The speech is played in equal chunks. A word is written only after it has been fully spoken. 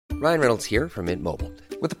Ryan Reynolds here from Mint Mobile.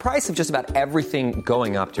 With the price of just about everything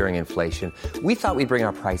going up during inflation, we thought we'd bring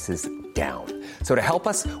our prices down. So to help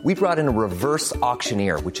us, we brought in a reverse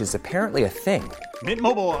auctioneer, which is apparently a thing. Mint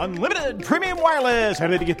Mobile Unlimited Premium Wireless. How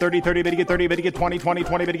to get 30, 30, bit to get 30, bit to get 20, 20,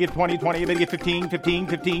 20, bit to get 20, 20, bit to get 15, 15,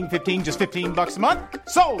 15, 15, just $15 a month?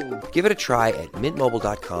 Sold! Give it a try at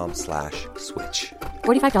mintmobile.com/switch.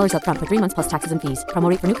 $45 up front for 3 months plus taxes and fees. Promo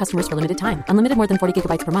rate for new customers for limited time. Unlimited more than 40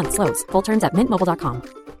 gigabytes per month. Slows full terms at mintmobile.com.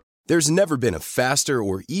 There's never been a faster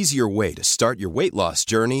or easier way to start your weight loss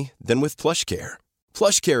journey than with PlushCare.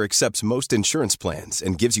 PlushCare accepts most insurance plans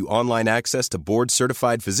and gives you online access to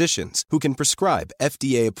board-certified physicians who can prescribe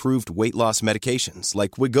FDA-approved weight loss medications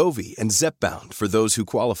like Wegovy and Zepbound for those who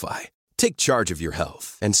qualify. Take charge of your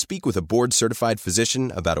health and speak with a board-certified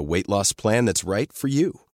physician about a weight loss plan that's right for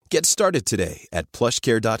you. Get started today at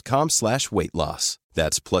plushcare.com/weight loss.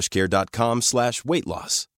 That's plushcare.com/weight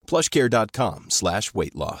loss.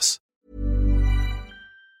 plushcare.com/weight loss.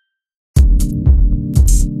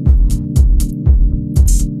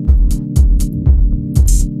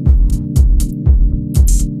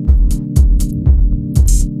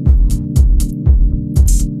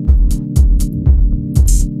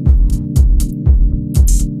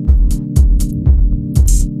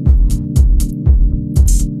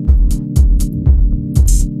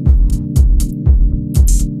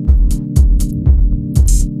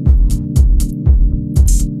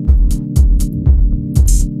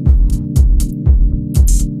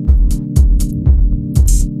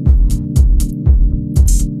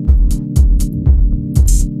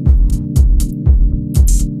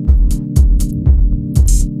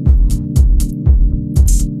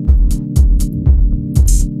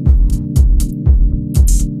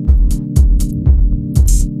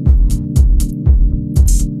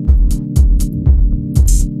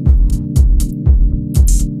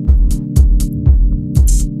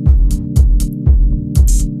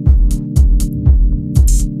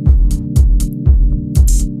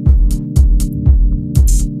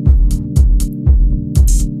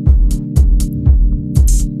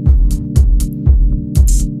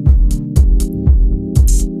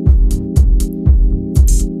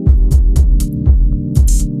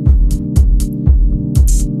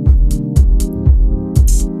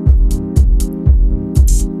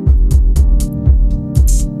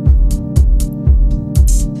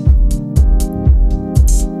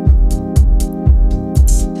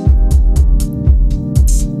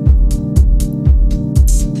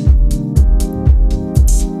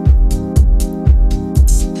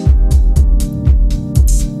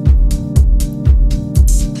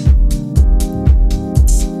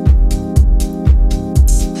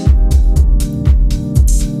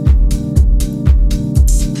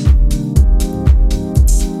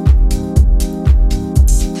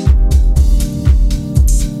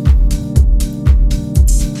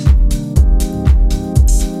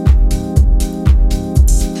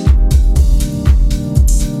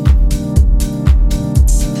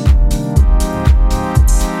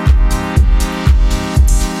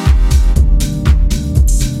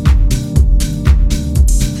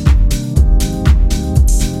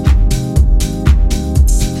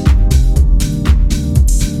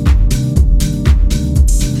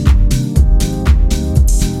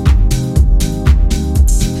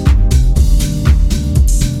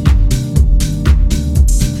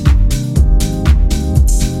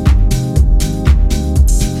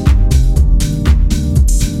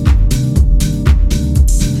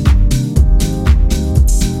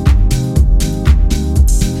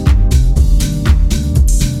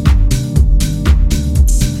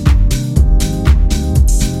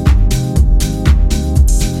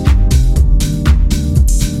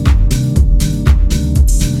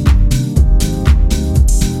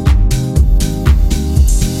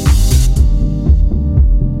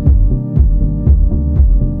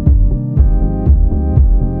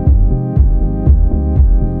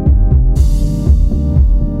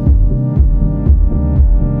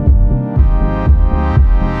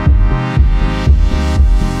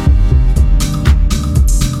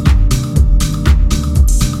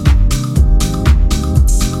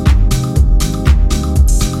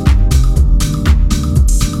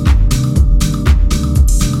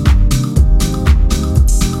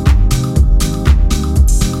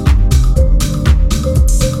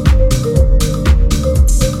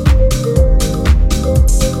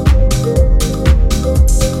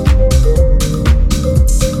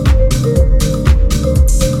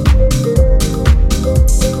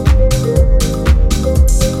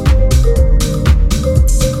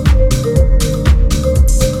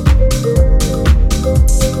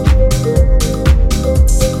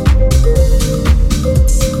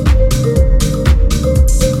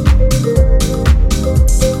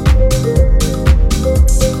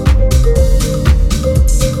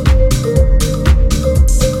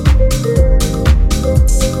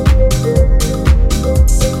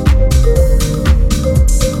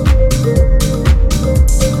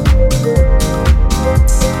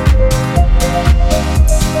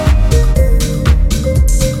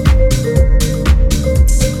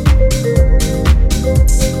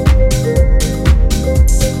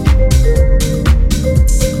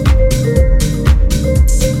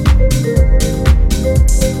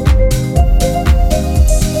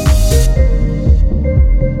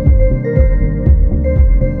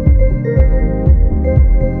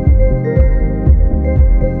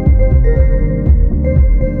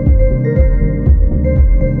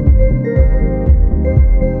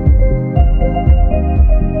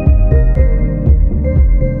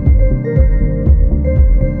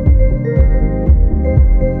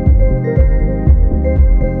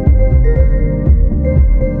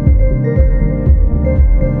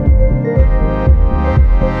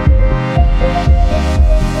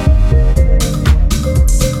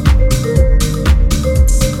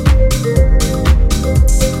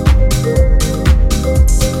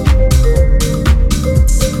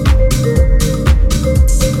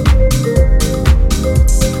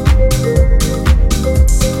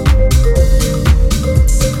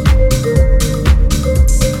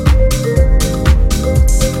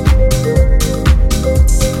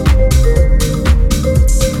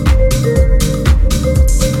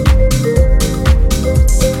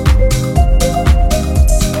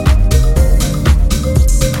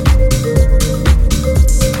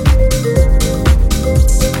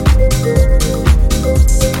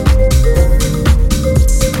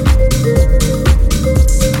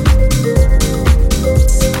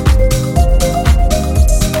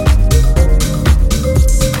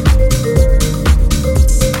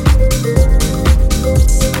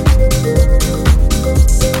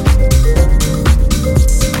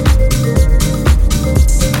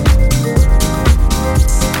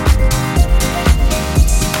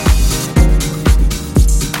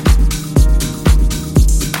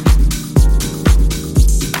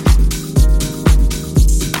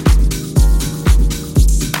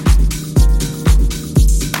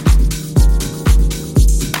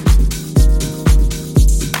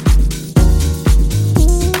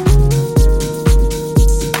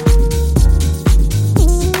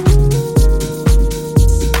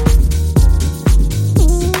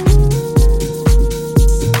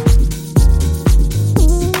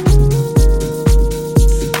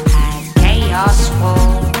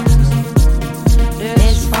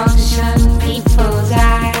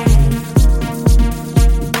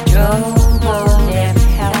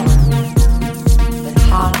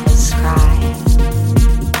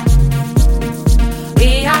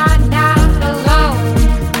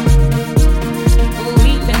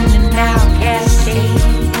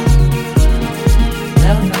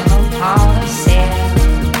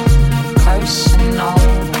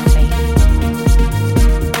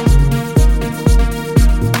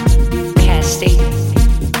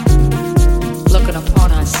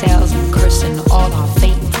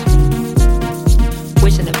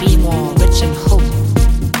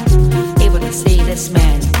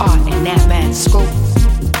 man's art and that man's scope.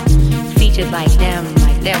 Featured like them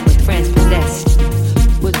with friends possessed.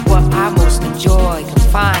 With what I most enjoy,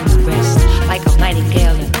 confine the rest. Like a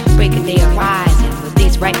nightingale and break a day arising. With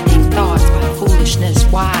these ripening thoughts, my foolishness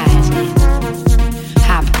wise. And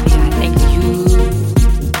happily I think of you.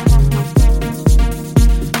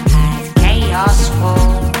 As chaos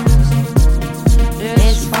falls,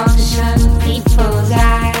 dysfunction people's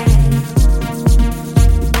eyes.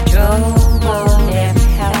 Trouble in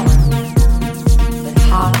hell with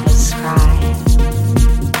heartless cries.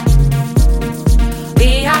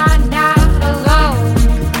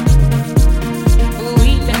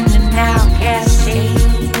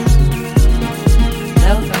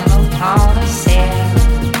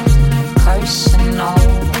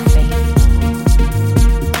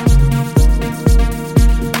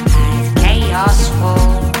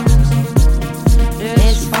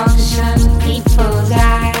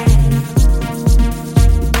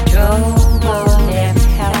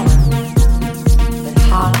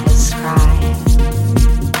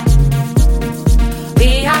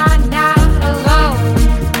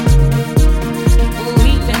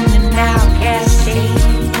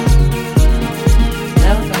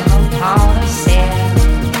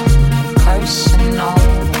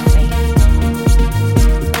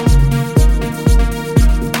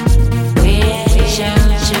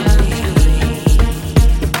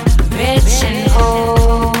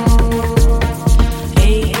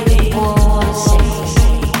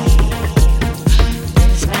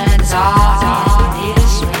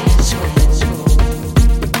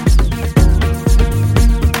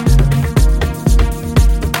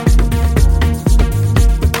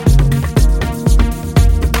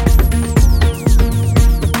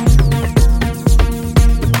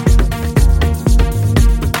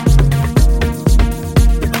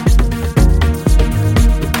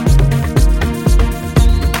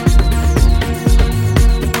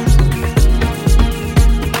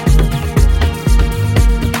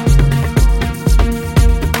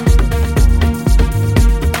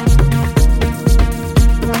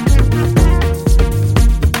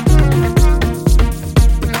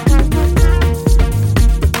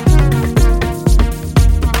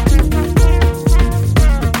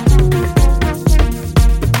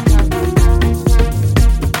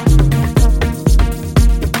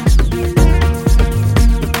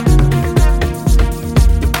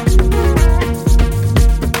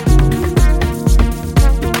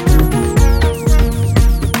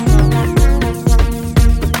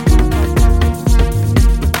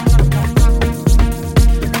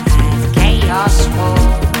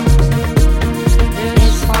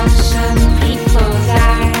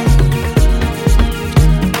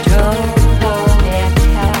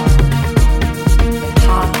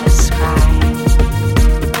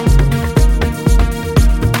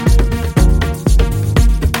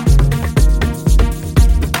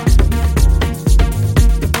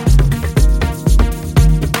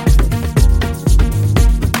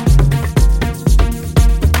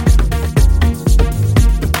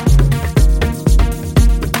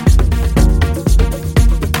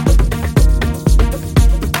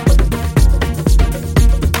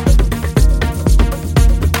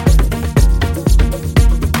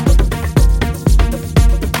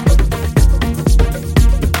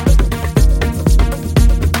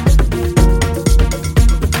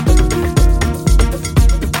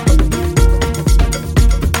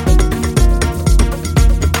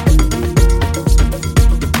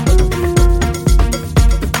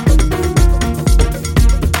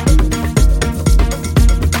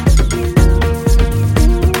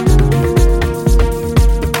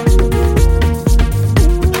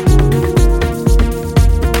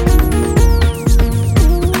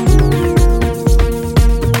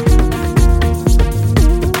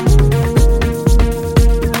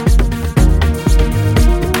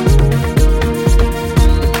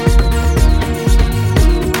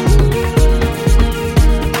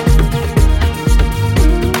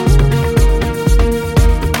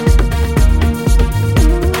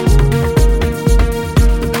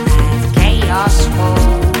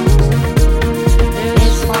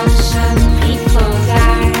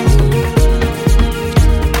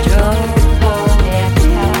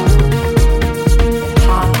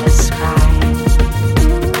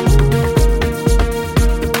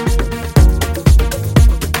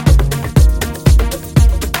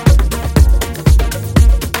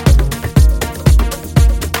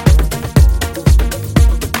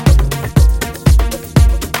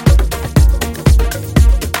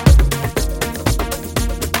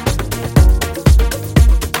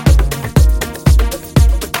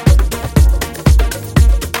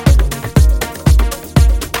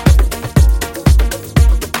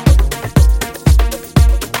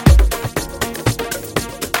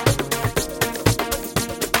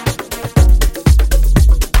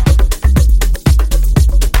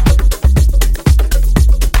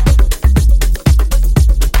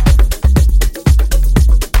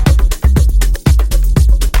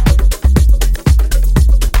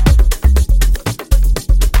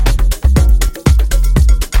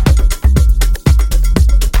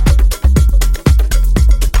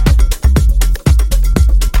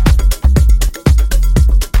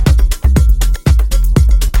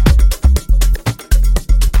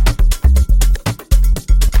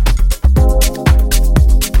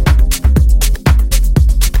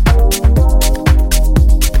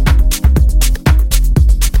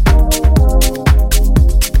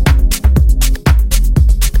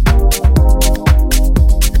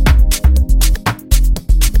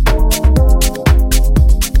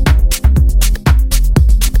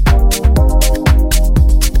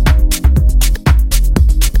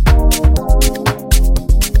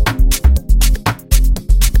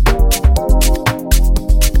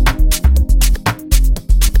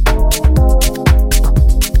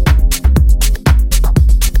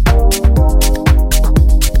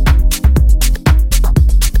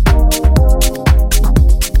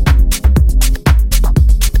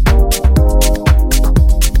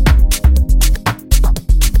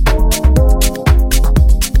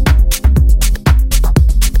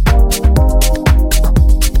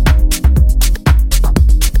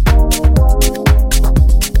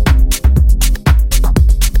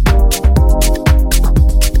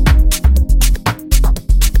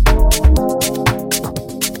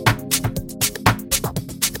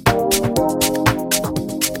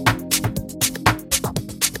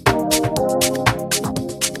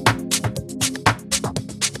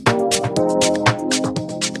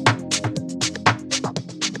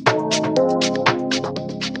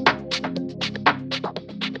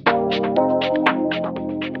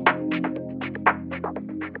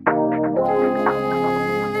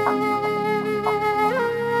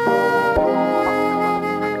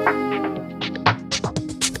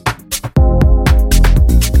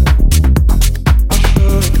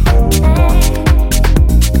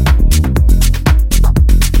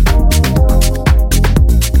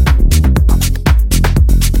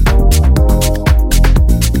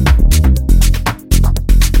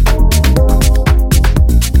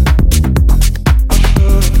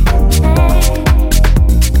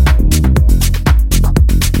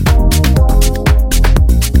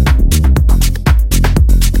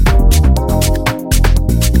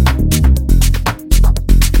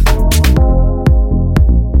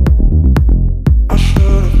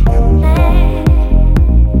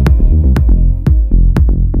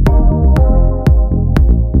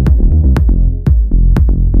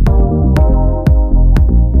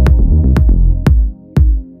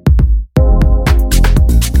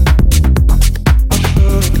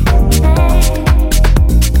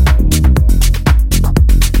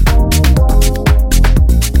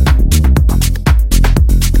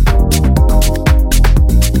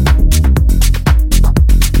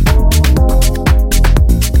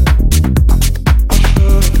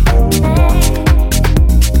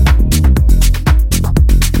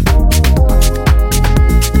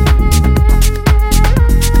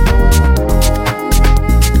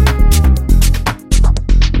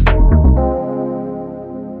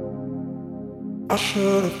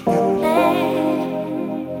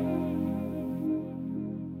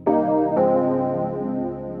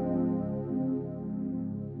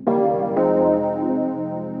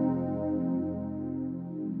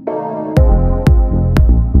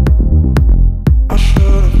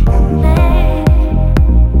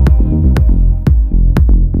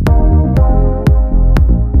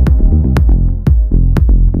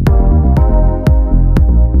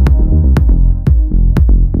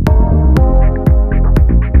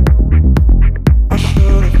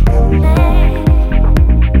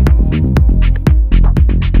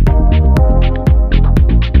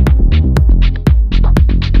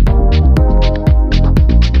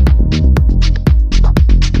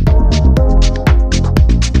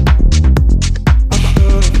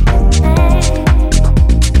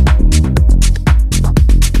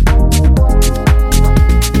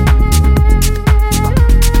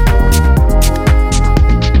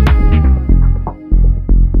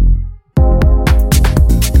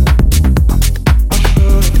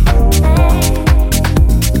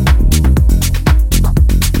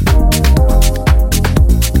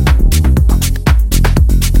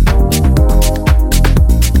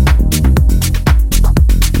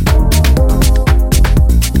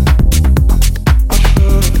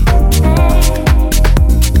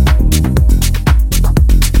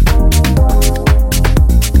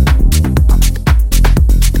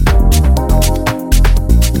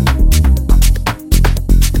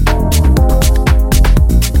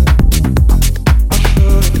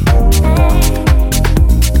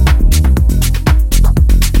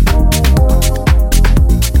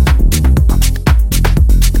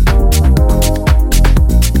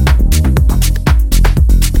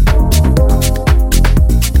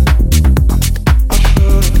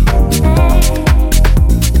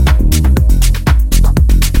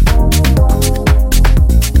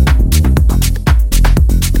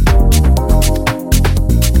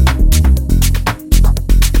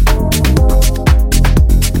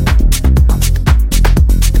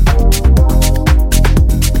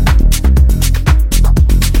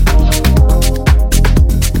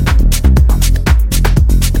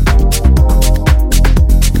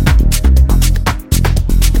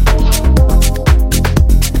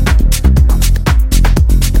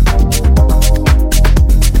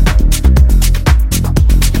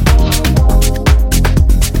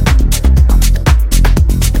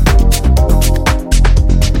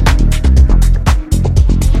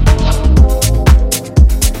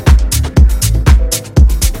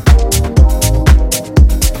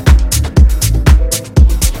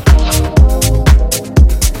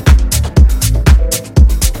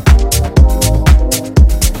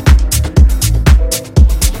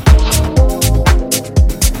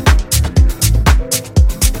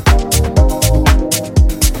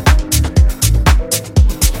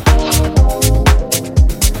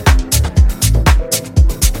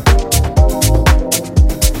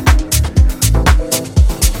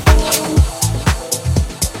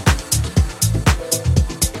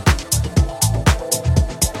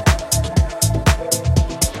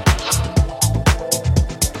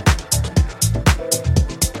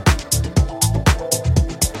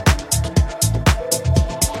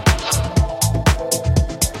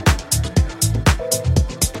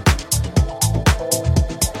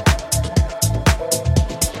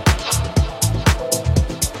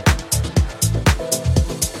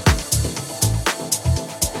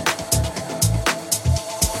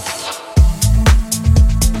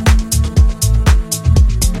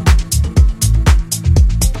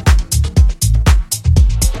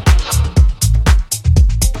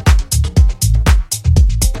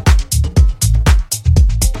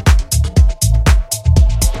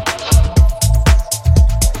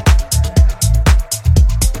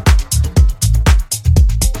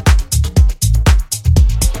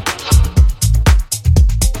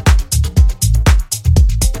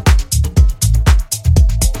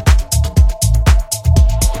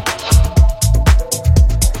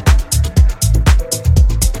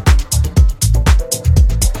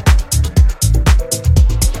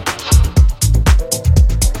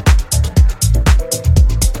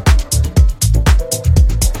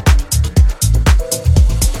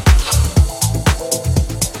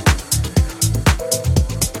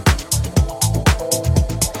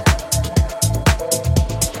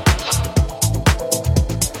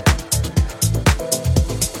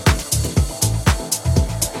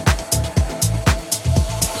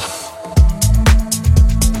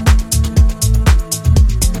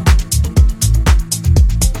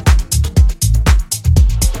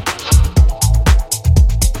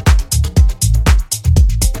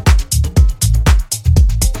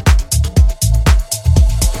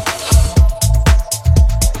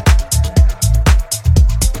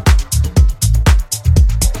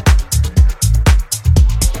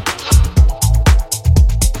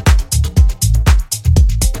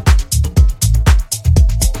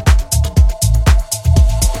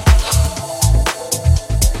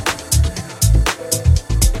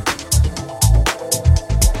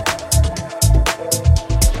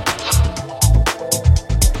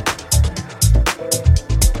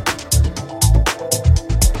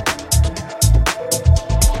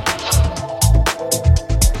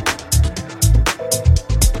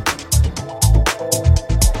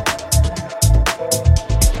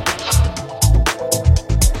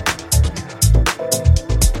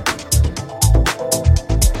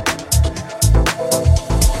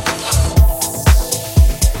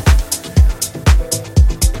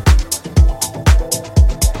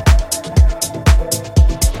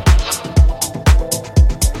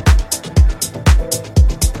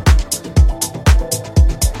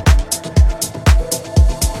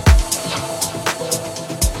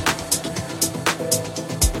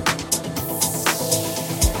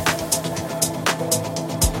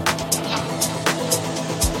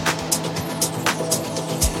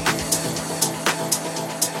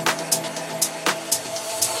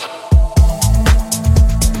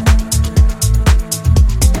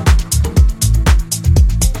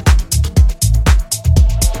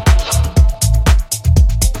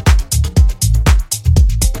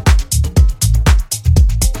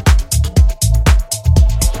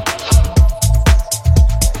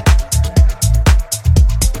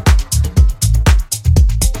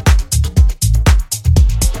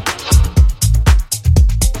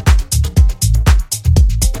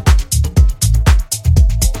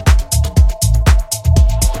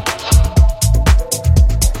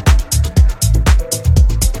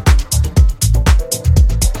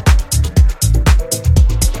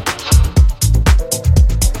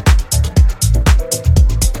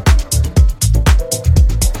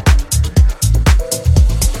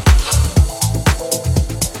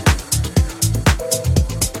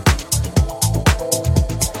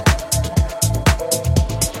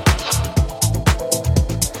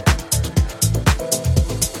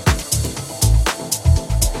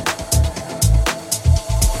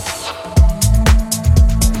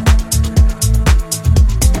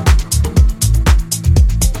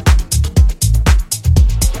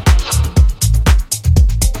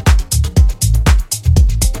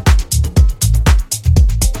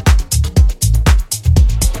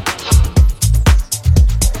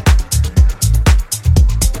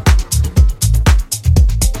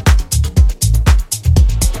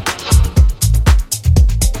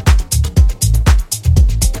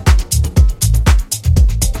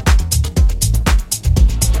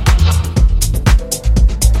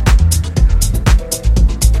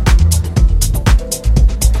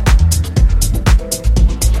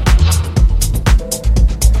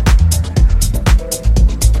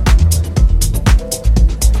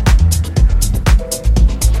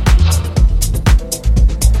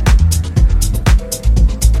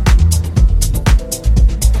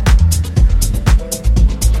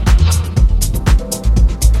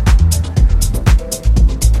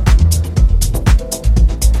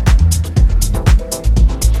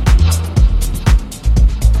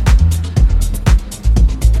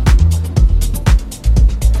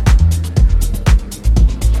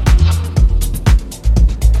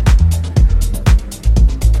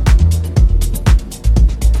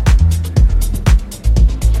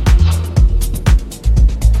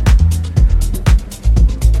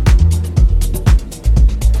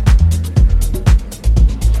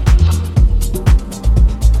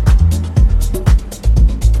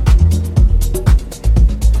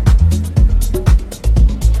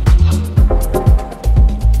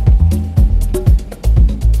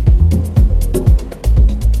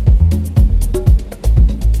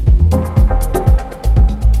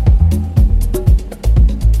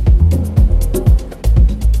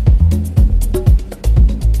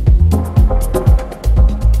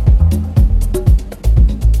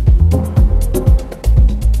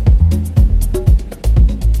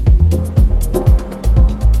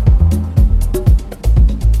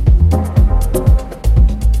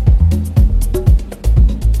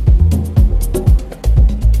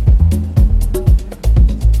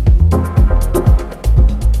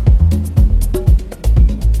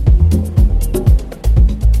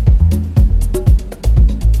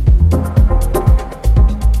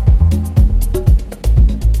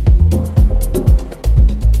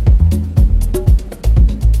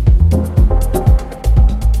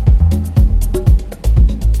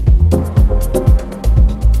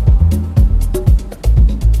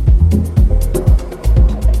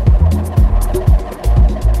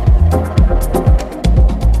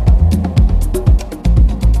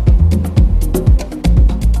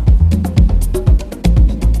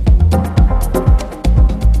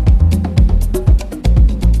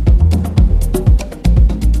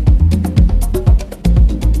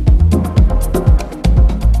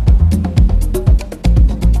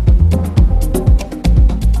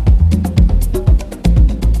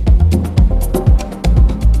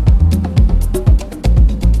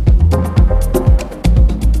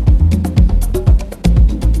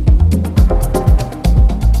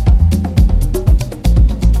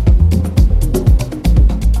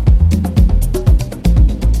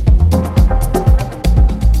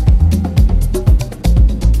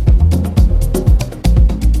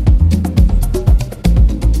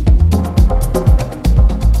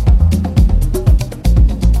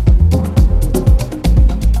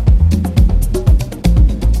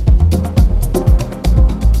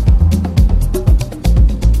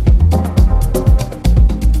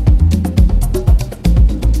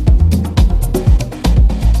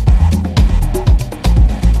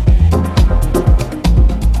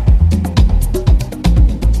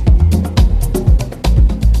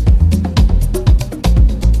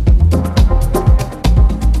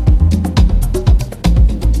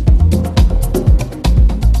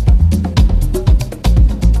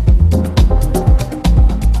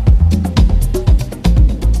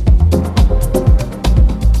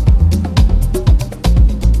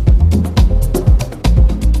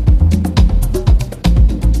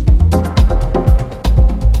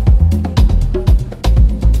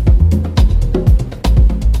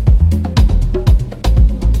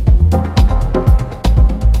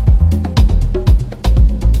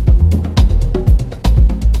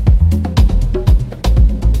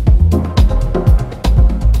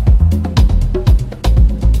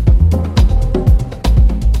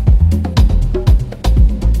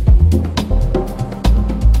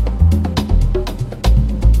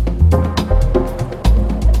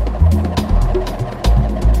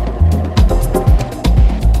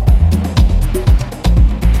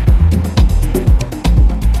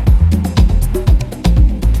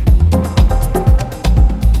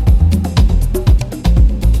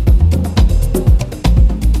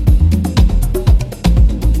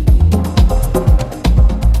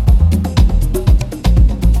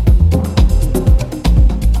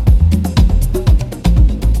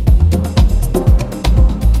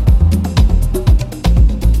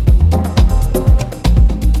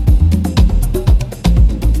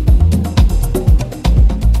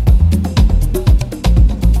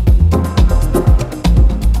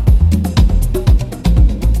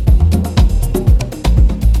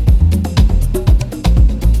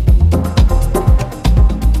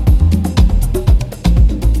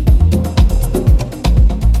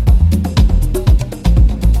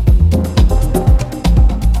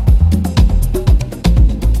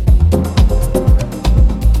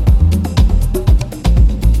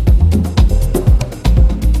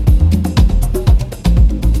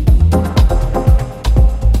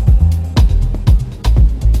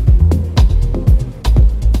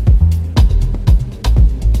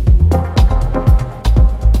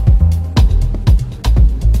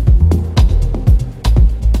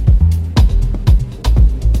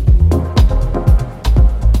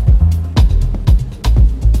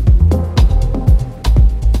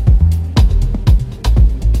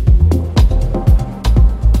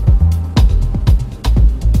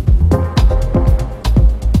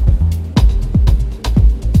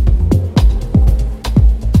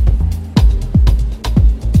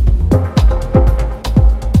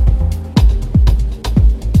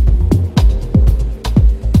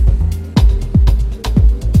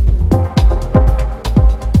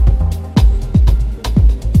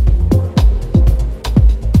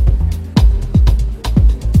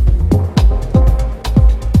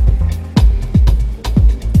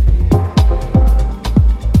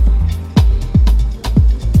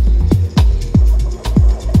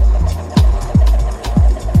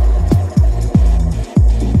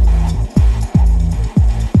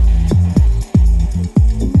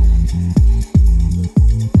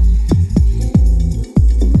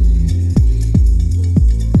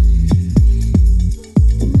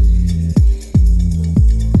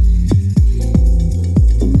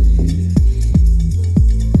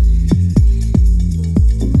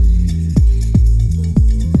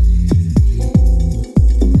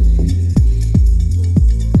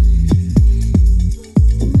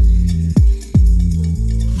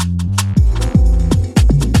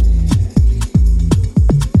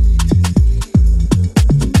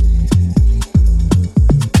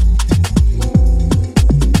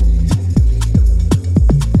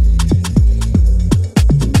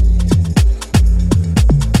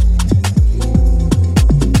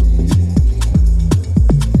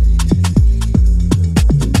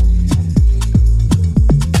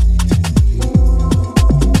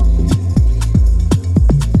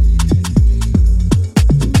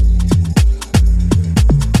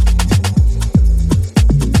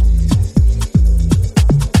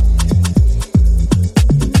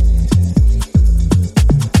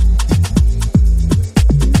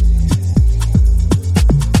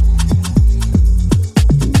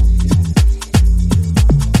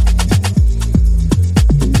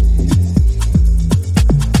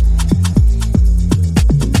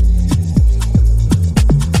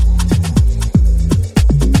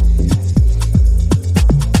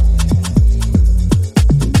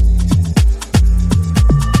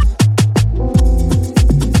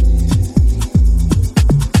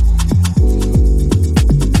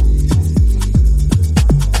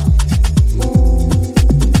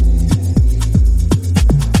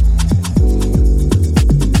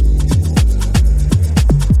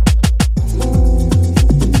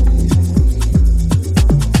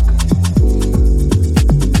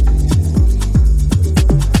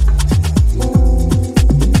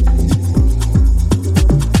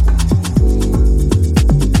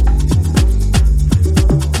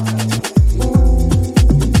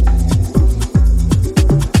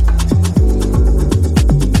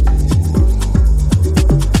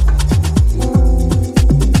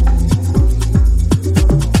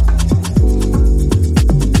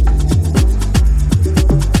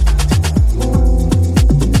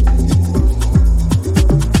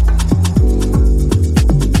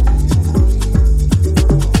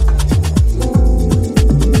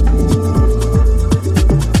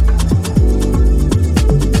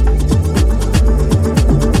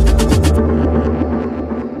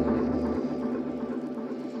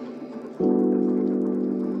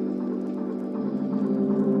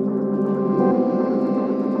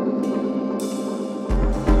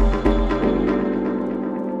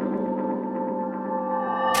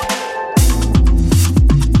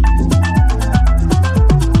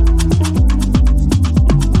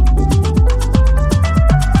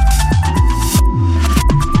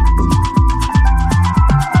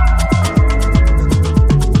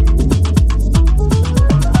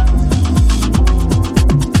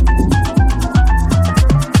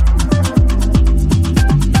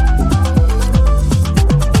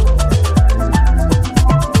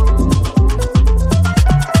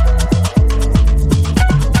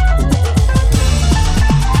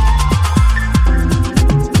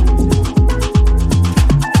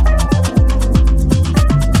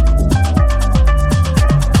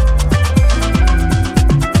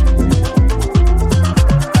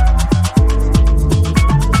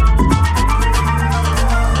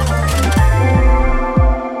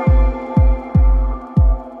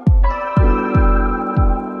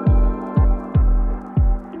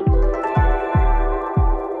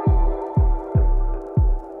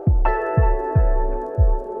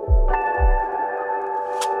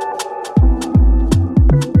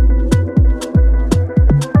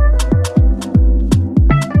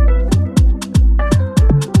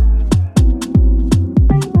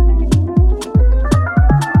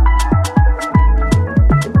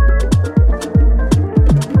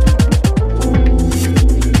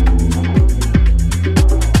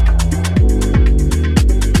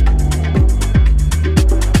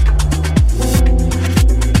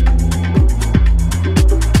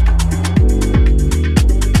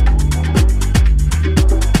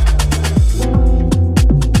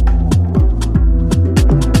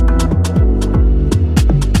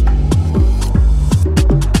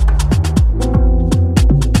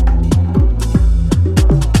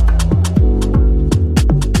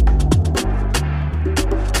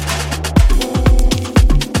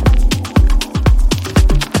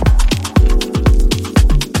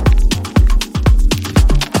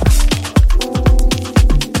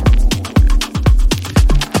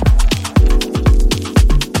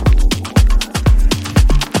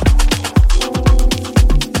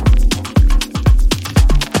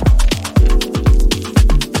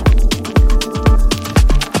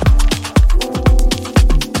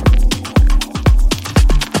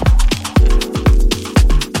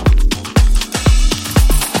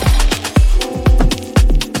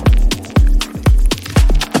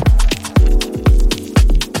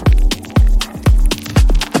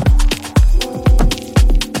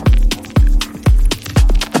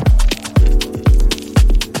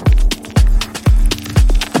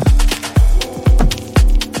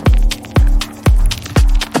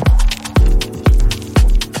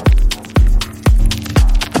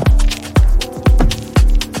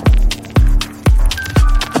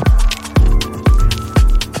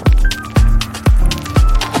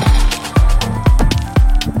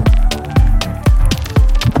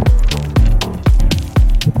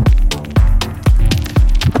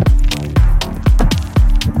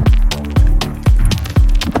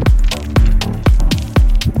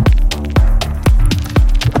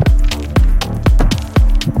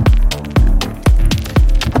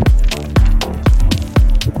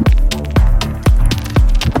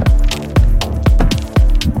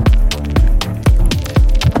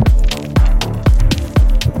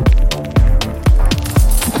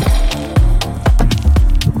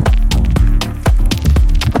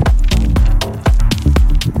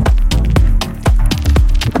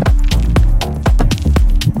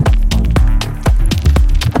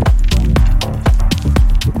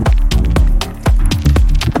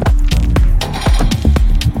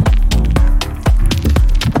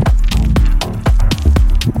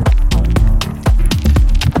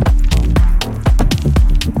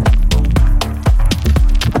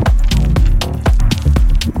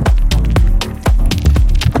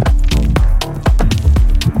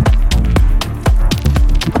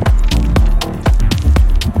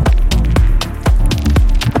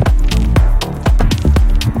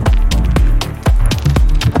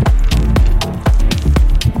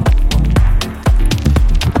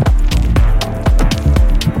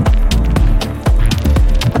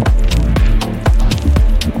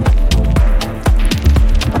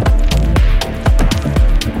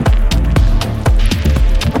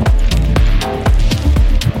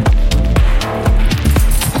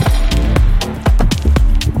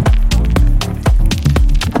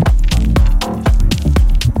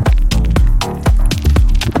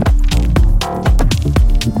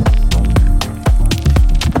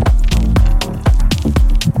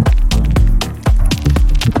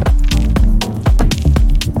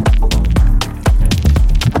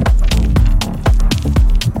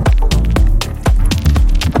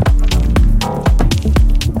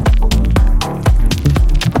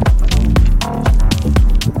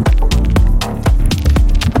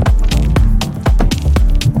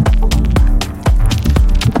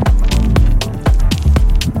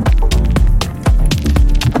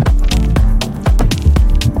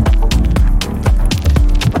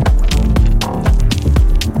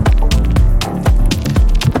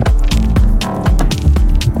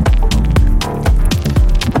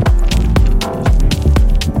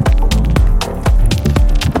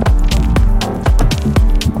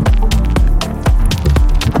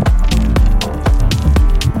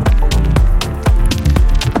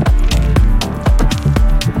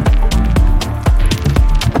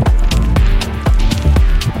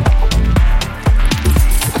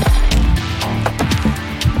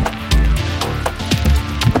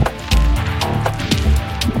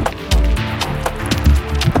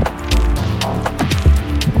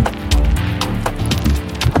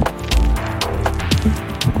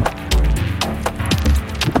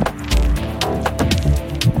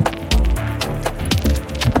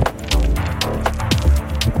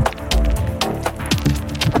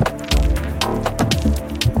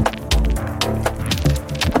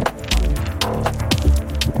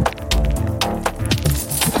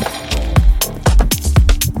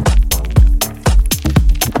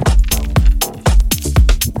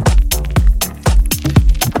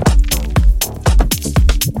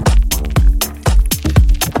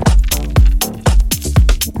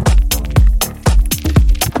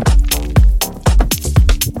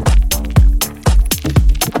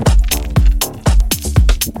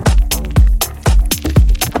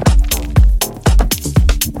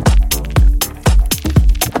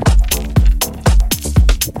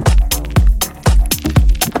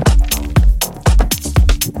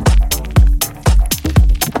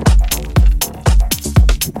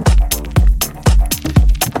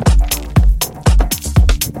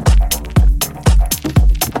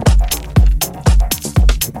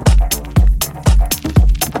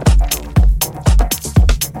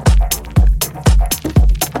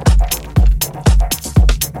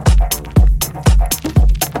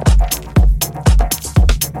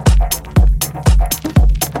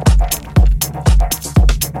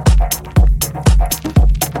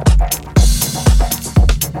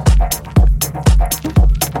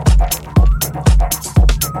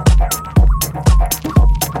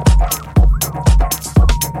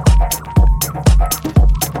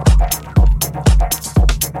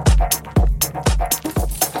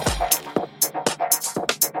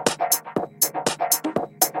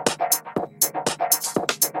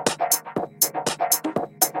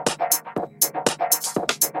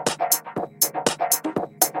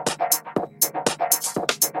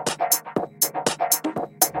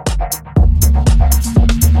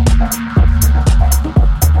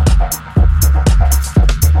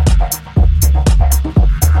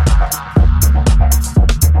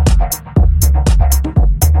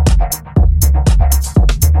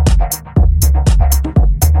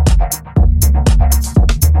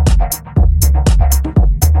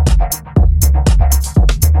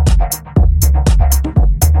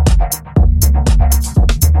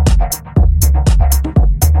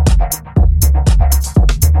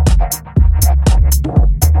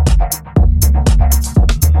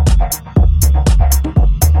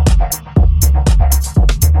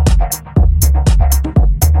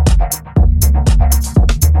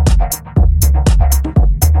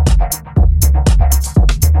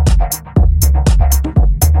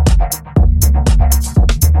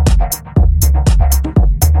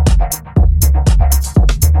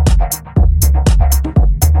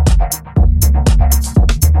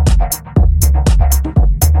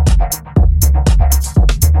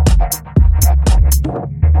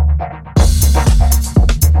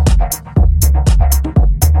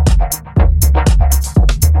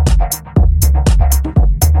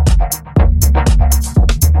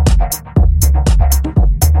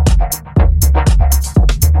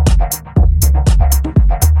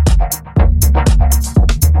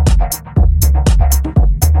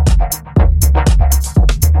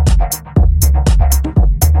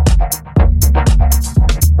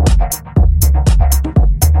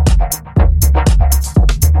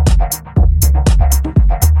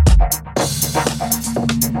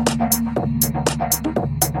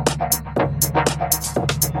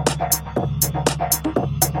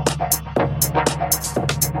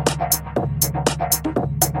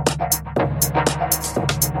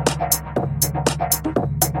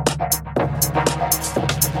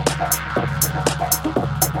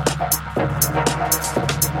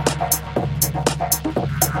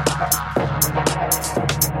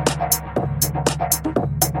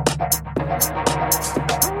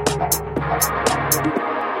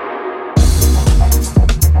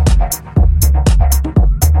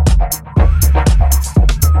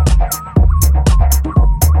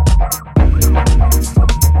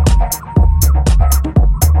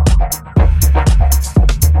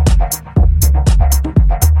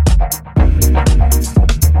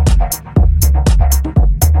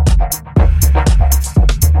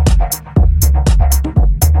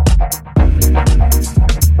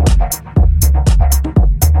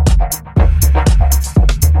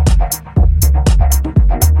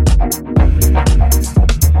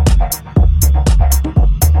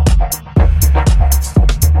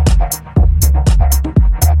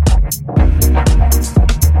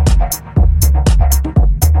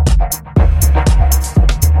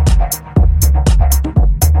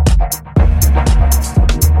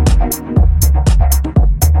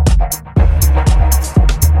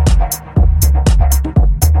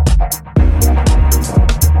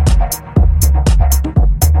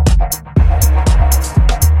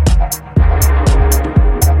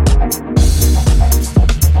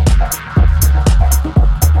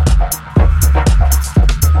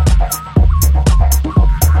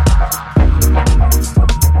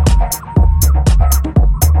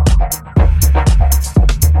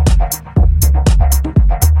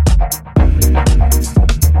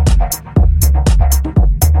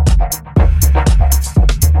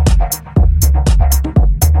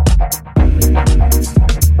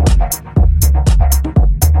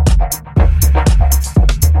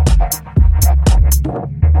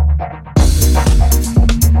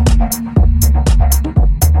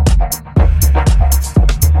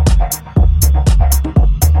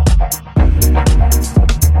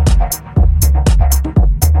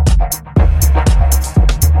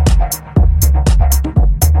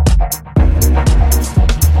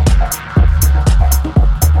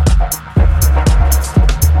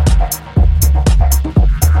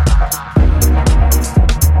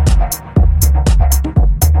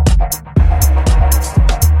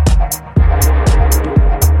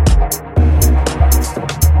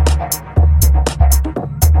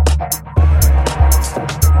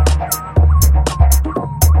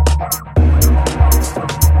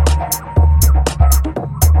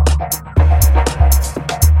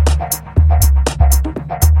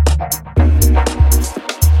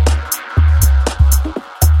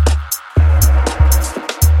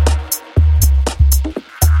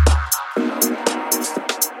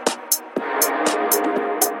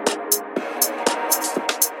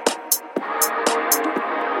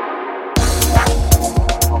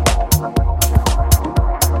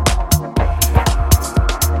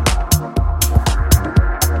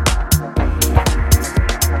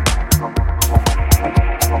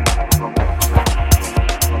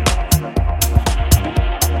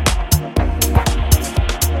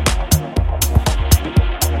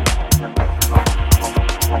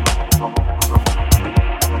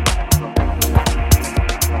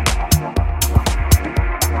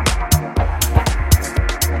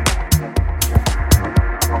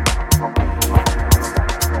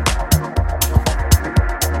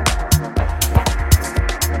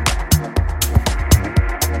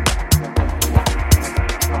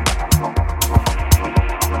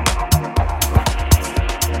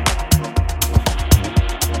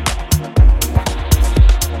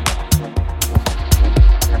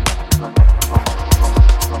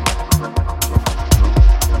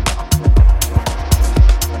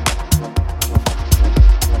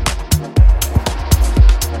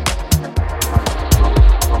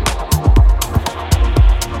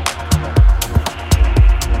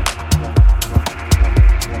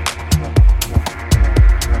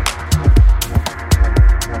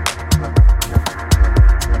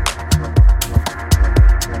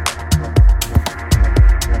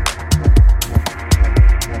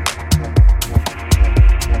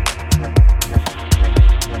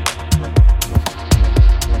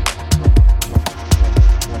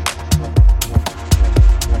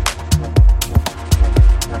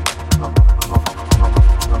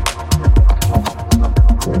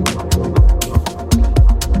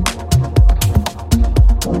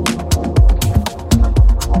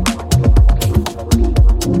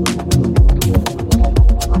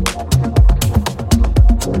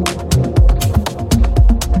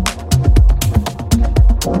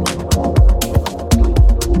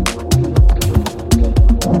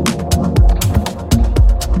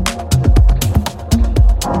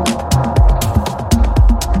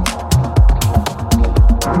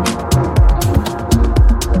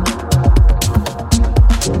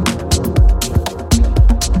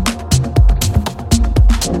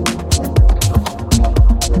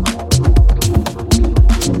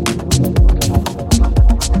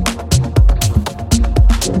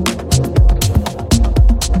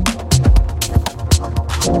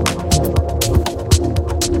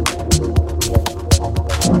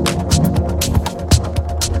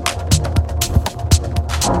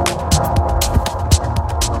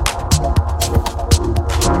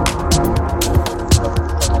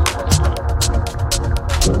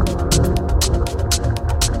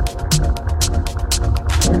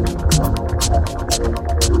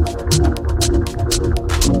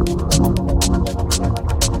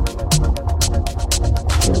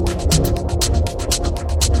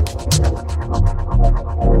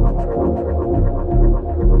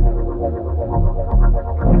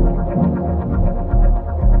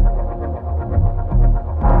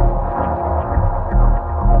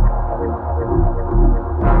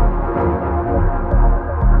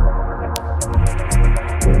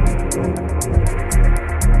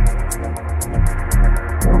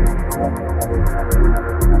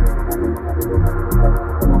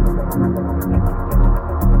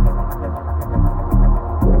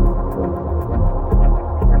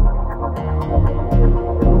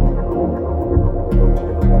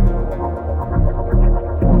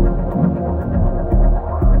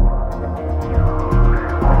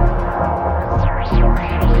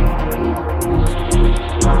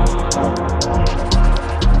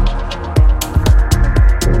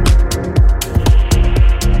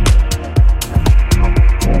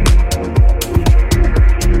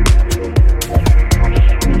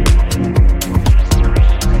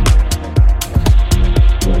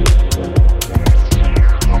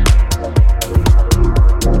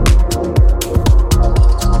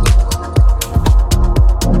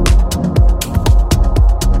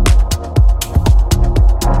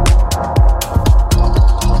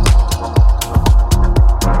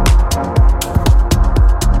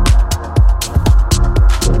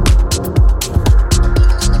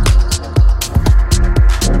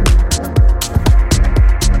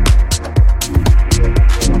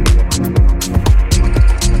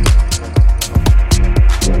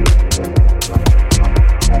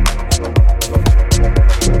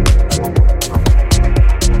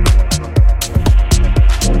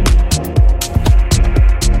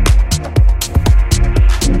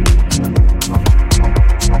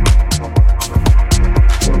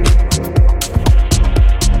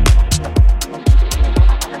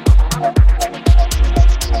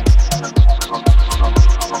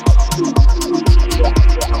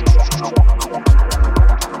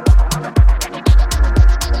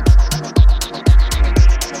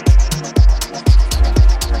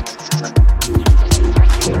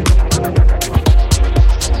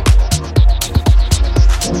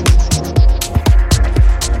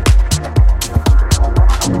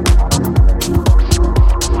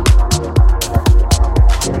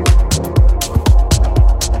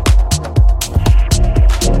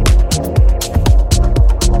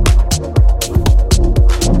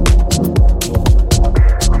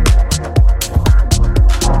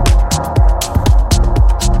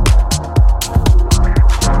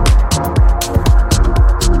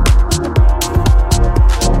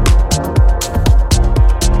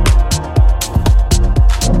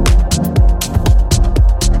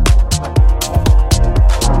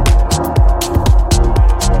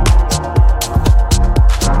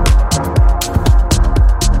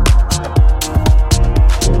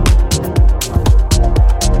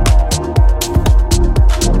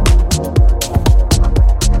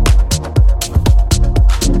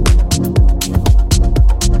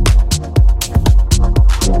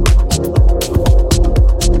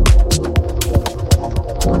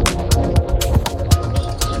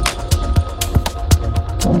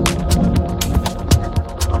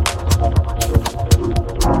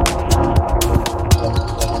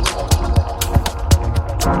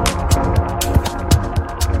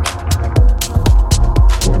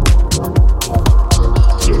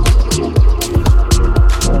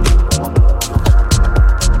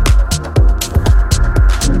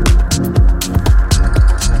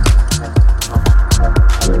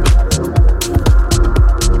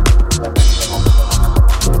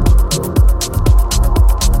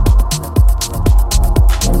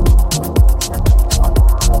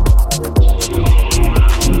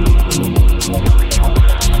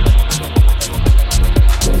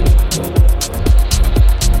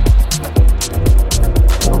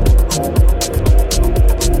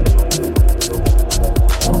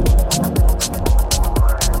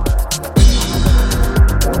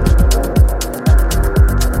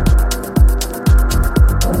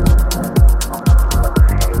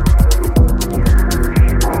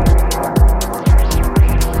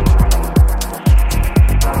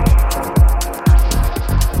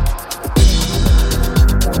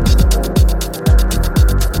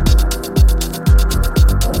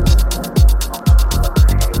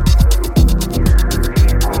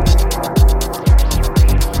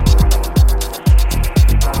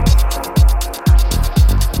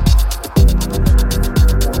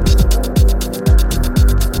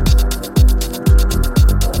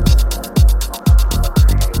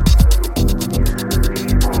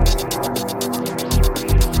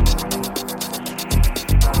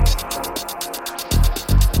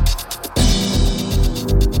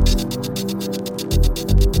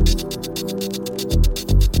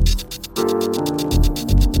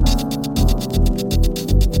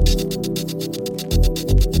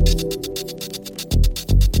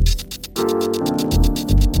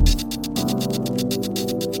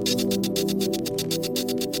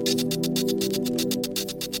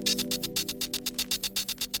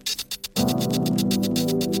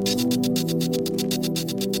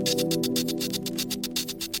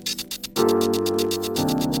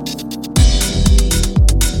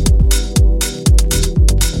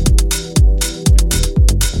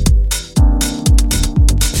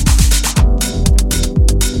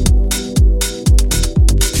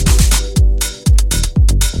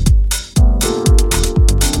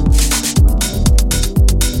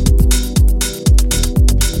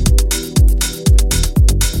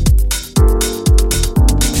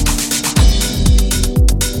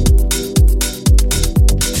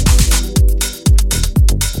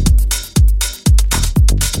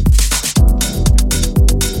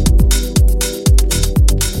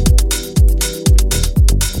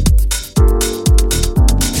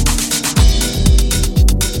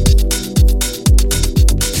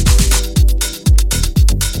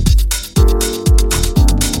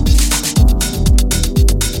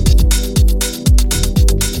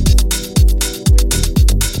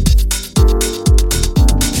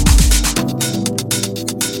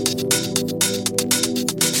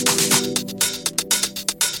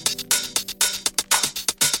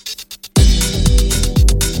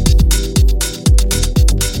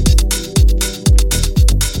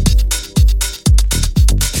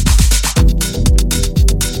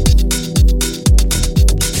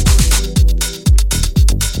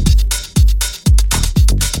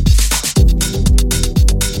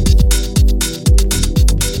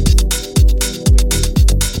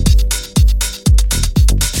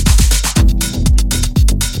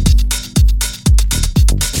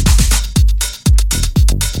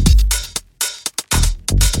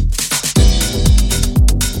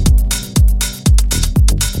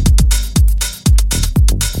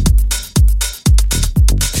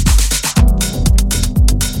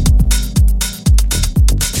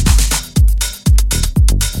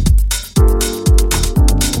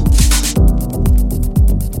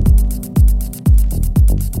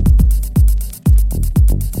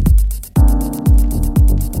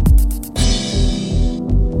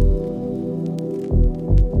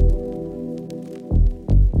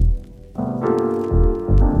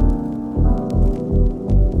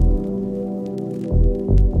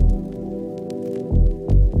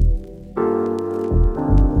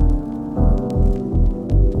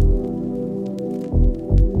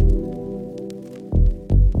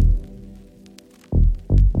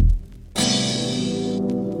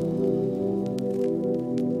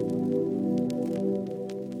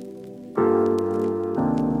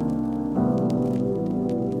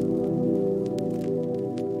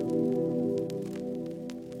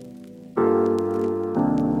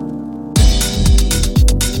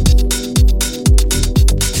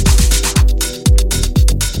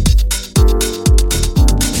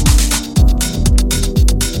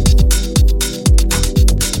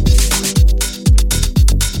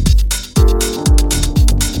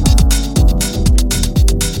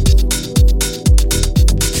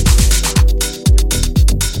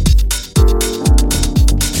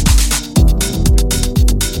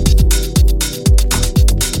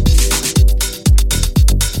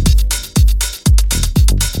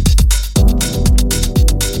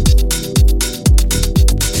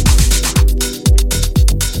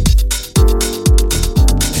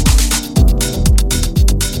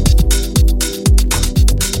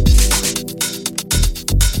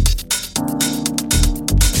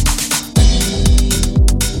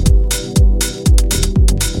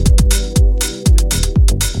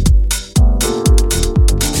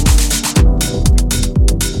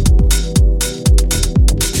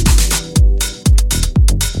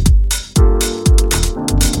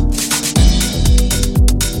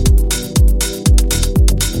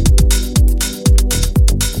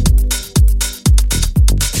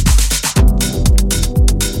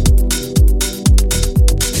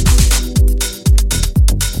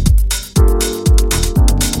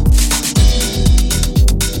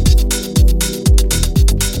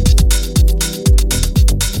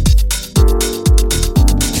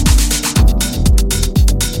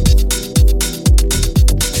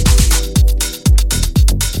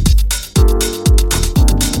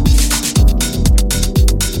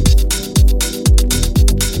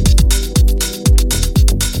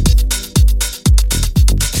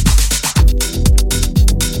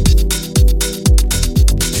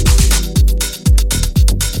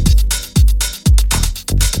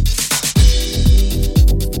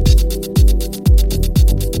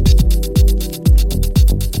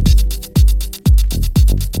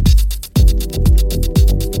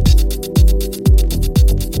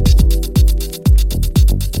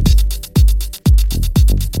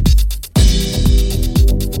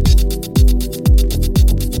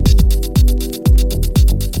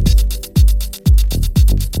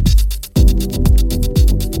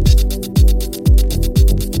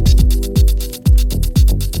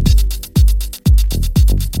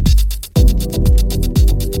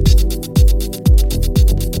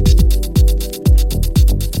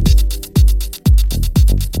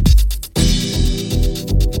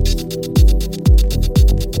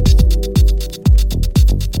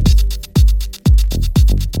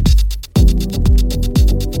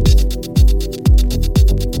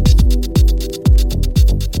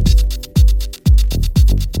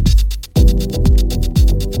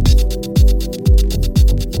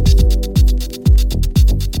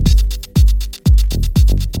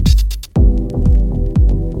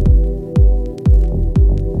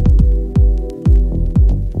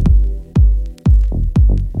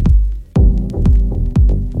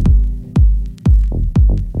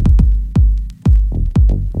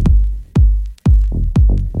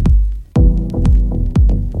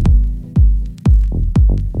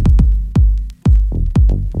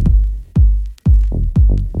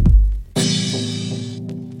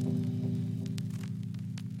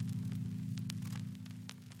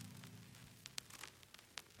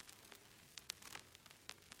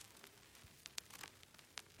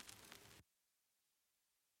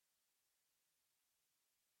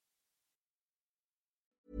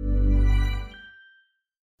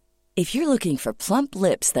 If you're looking for plump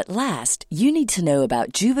lips that last, you need to know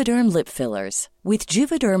about Juvederm lip fillers. With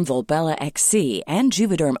Juvederm Volbella XC and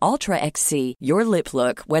Juvederm Ultra XC, your lip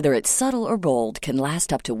look, whether it's subtle or bold, can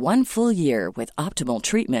last up to 1 full year with optimal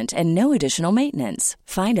treatment and no additional maintenance.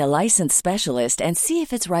 Find a licensed specialist and see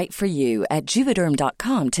if it's right for you at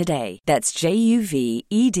Juvederm.com today. That's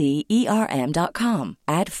JUVEDERM.com.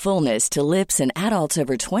 Add fullness to lips in adults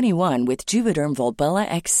over 21 with Juvederm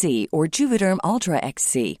Volbella XC or Juvederm Ultra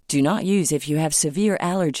XC. Do not use if you have severe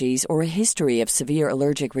allergies or a history of severe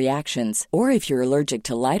allergic reactions, or if you're allergic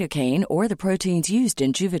to lidocaine or the proteins used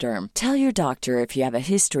in Juvederm. Tell your doctor if you have a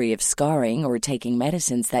history of scarring or taking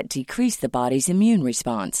medicines that decrease the body's immune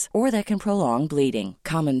response or that can prolong bleeding.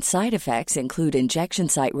 Common side effects include injection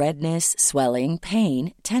site redness, swelling,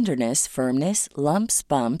 pain, tenderness, firmness, lumps,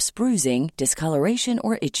 bumps, bruising, discoloration,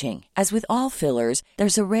 or itching. As with all fillers,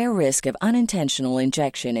 there's a rare risk of unintentional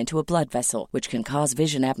injection into a blood vessel, which can cause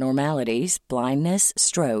vision abnormalities, blindness,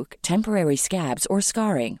 stroke, temporary scabs, or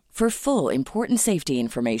scarring. For full, important safety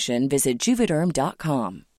information, visit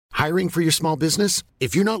Juvederm.com. Hiring for your small business?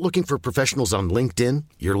 If you're not looking for professionals on LinkedIn,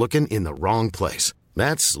 you're looking in the wrong place.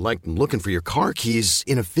 That's like looking for your car keys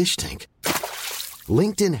in a fish tank.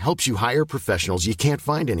 LinkedIn helps you hire professionals you can't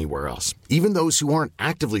find anywhere else, even those who aren't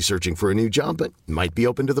actively searching for a new job but might be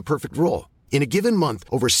open to the perfect role. In a given month,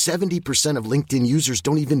 over 70% of LinkedIn users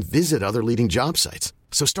don't even visit other leading job sites.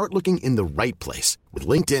 So start looking in the right place. With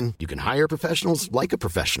LinkedIn, you can hire professionals like a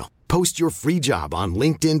professional. Post your free job on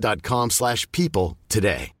linkedin.com/people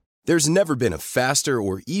today. There's never been a faster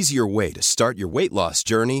or easier way to start your weight loss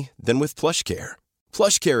journey than with PlushCare.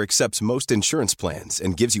 PlushCare accepts most insurance plans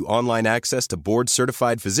and gives you online access to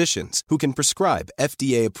board-certified physicians who can prescribe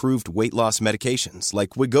FDA-approved weight loss medications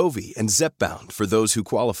like Wegovy and Zepbound for those who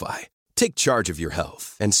qualify. Take charge of your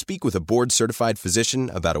health and speak with a board-certified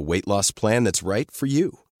physician about a weight loss plan that's right for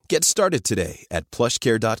you. Get started today at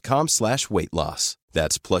plushcare.com/weight-loss.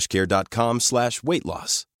 That's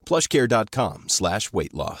plushcare.com/weight-loss.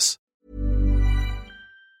 plushcare.com/weight-loss.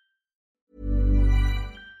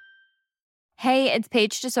 Hey, it's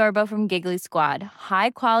Paige DeSorbo from Giggly Squad.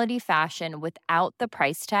 High quality fashion without the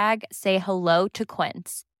price tag. Say hello to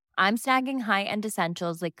Quince. I'm snagging high-end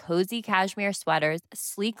essentials like cozy cashmere sweaters,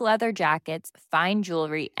 sleek leather jackets, fine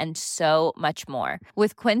jewelry, and so much more.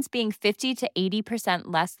 With Quince being 50 to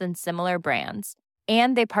 80% less than similar brands.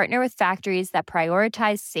 And they partner with factories that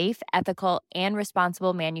prioritize safe, ethical, and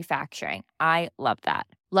responsible manufacturing. I love that.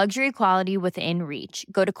 Luxury quality within reach.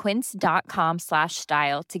 Go to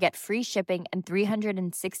quince.com/style to get free shipping and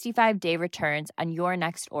 365-day returns on your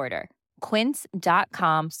next order.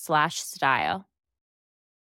 Quince.com/style.